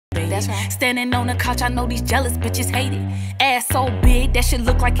it. Standing on the couch, I know these jealous bitches hate it. Ass so big, that shit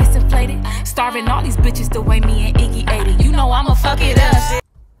look like it's inflated. Starving all these bitches the way me and Iggy ate it. You know I'ma fuck it up.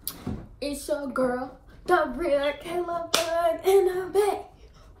 It's your girl, the real Kayla Bud, and I'm back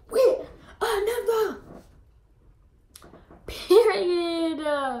with another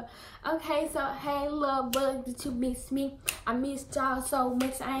period. Okay, so hey, love bug, did you miss me? I missed y'all so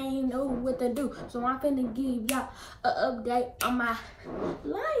much, I ain't know what to do. So I'm finna give y'all an update on my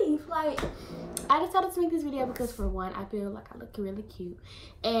life. Like, I decided to make this video because for one, I feel like I look really cute.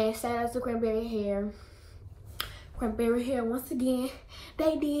 And shout out to Cranberry Hair. Cranberry Hair, once again,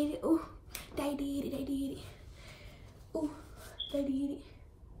 they did it. Ooh, they did it, they did it. Ooh, they did it.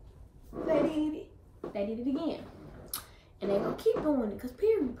 They did it. They did it again. And they gonna keep doing it, cause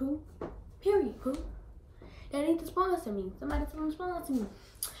period, poo. Period, poo. They need to sponsor me. Somebody tell them to sponsor me.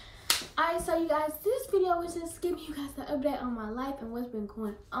 Alright, so you guys, this video was just giving you guys the update on my life and what's been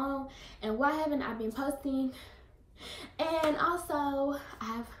going on and why haven't I been posting. And also, I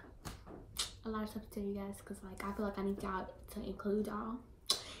have a lot of stuff to tell you guys, cause like I feel like I need y'all to include y'all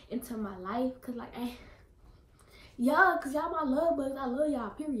into my life, cause like y'all, cause y'all my love bugs. I love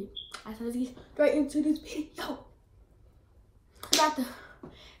y'all, period. Alright, so let's get straight into this video. About to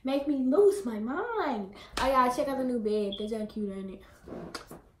make me lose my mind. Oh yeah, check out the new bed. They're just cute, ain't it?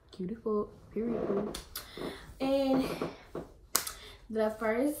 Cute as fuck, period. And the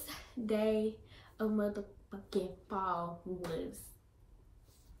first day of motherfucking fall was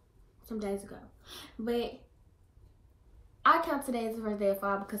some days ago. But I count today as the first day of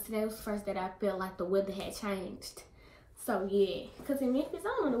fall because today was the first day that I felt like the weather had changed. So yeah, because in Memphis,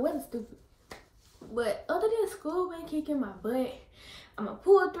 I don't know, the weather's stupid. But other than school been kicking my butt, I'ma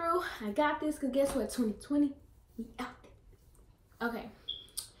pull through. I got this, because guess what? 2020, we out there. Okay.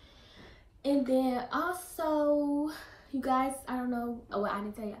 And then also, you guys, I don't know, oh, well, I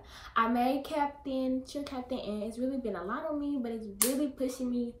didn't tell you. I made cheer captain, and it's really been a lot on me, but it's really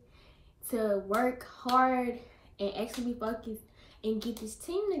pushing me to work hard and actually be focused and get this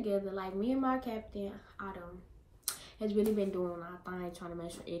team together. Like, me and my captain, Autumn, has really been doing our thing, trying to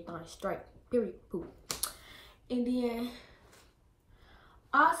make sure everything's straight. Period. Poop. And then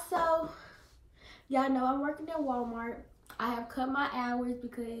also, y'all know I'm working at Walmart. I have cut my hours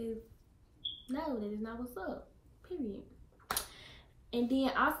because no, that is not what's up. Period. And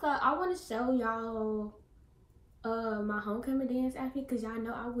then also, I want to show y'all my homecoming dance outfit because y'all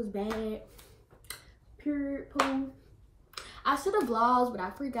know I was bad. Period. Poop. I should have vlogged, but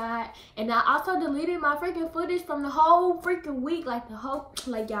I forgot. And I also deleted my freaking footage from the whole freaking week. Like the whole,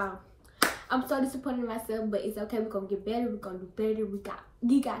 like y'all. I'm so disappointed in myself, but it's okay. We're gonna get better. We're gonna do better.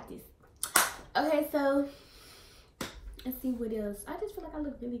 You got this. Okay, so let's see what else. I just feel like I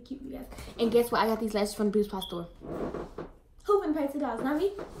look really cute, you guys. And guess what? I got these lashes from the beauty supply store. Who been paid $2? Not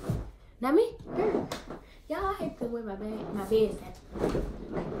me. Not me. Y'all, I hate the way my bed's at.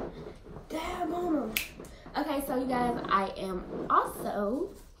 Damn, mama. Okay, so you guys, I am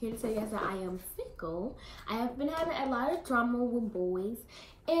also here to tell you guys that I am single. I have been having a lot of drama with boys.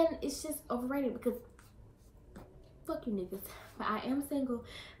 And it's just overrated because fuck you niggas. But I am single,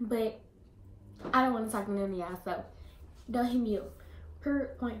 but I don't want to talk to none of y'all, so don't hit me up.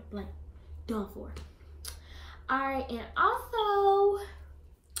 Point blank. Done for. Alright, and also,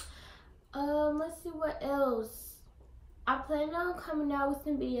 let's see what else. I plan on coming out with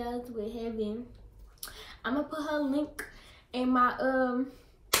some videos with Heaven. I'm gonna put her link in my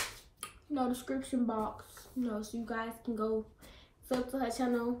description box, so you guys can go sub to her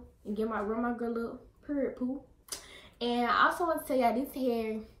channel and get my run my girl up, period, poo. And I also want to tell y'all this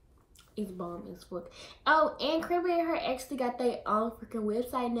hair is bomb as fuck. Oh, and Cranberry Hair actually got their own freaking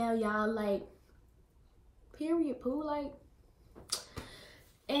website now, y'all. Like, period, poo. Like,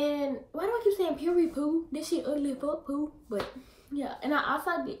 and why do I keep saying period, poo? This shit ugly fuck, poo. But yeah, and I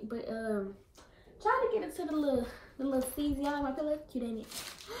also did, but trying to get into the little seeds, y'all. I feel like cute, ain't it?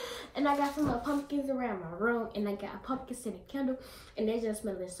 And I got some little pumpkins around my room, and I got a pumpkin scented candle, and they're just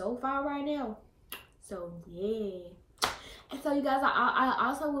smelling so far right now. So yeah. And so you guys, I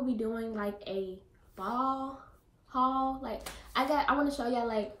also will be doing like a fall haul. Like I want to show y'all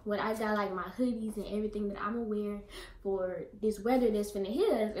like when I got like my hoodies and everything that I'm gonna wear for this weather that's finna hit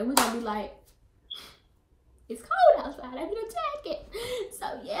us, and we're gonna be like, it's cold outside, I need a jacket. So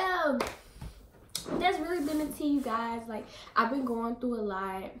yeah, that's really been the tea, you guys. Like, I've been going through a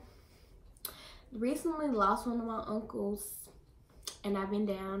lot. Recently lost one of my uncles, and I've been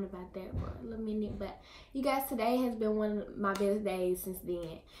down about that for a little minute. But you guys, today has been one of my best days since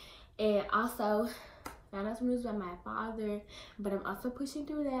then. And also found out some news about my father, but I'm also pushing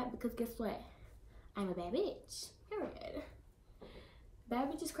through that because guess what? I'm a bad bitch. Period. Bad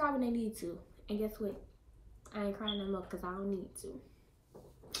bitches cry when they need to. And guess what? I ain't crying no more because I don't need to.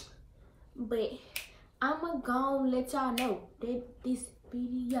 But I'ma gon' let y'all know that this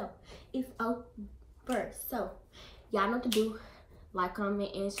video is over. So, y'all know what to do. Like,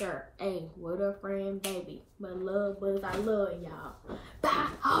 comment, and share. Hey, what up, friend, baby? But love, but I love y'all. Bye,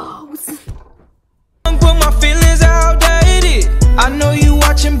 hoes.